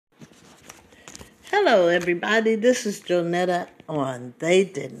Hello, everybody. This is Jonetta on They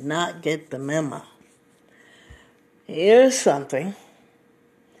Did Not Get the Memo. Here's something.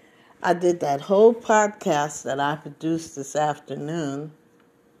 I did that whole podcast that I produced this afternoon,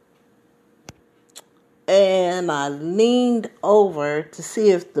 and I leaned over to see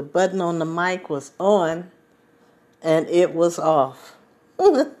if the button on the mic was on, and it was off.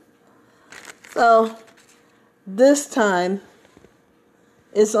 So, this time,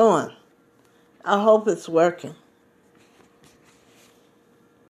 it's on. I hope it's working.